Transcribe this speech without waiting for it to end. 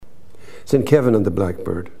St. Kevin and the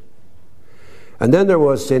Blackbird. And then there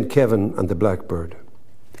was St. Kevin and the Blackbird.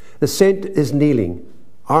 The saint is kneeling,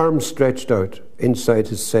 arms stretched out inside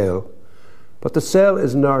his cell. But the cell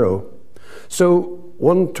is narrow, so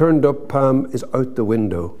one turned up palm is out the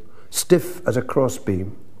window, stiff as a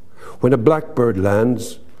crossbeam, when a blackbird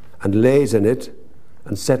lands and lays in it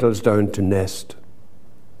and settles down to nest.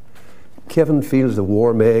 Kevin feels the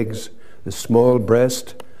warm eggs, the small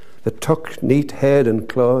breast, the tucked neat head and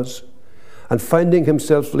claws, and finding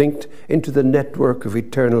himself linked into the network of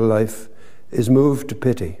eternal life, is moved to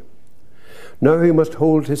pity. Now he must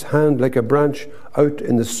hold his hand like a branch out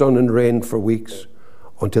in the sun and rain for weeks,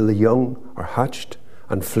 until the young are hatched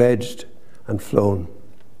and fledged and flown.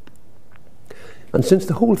 And since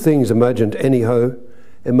the whole thing's imagined anyhow,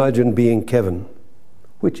 imagine being Kevin.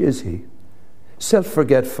 Which is he?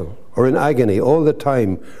 Self-forgetful or in agony all the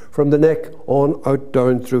time, from the neck on out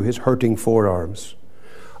down through his hurting forearms?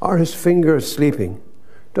 Are his fingers sleeping?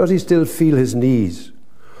 Does he still feel his knees?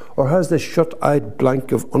 Or has the shut-eyed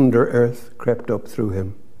blank of under-earth crept up through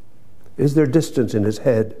him? Is there distance in his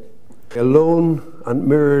head? Alone and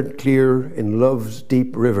mirrored clear in love's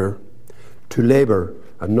deep river, to labour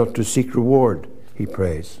and not to seek reward, he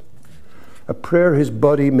prays. A prayer his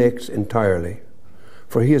body makes entirely,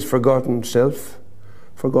 for he has forgotten self,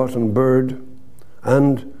 forgotten bird,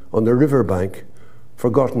 and, on the river bank,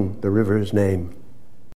 forgotten the river's name.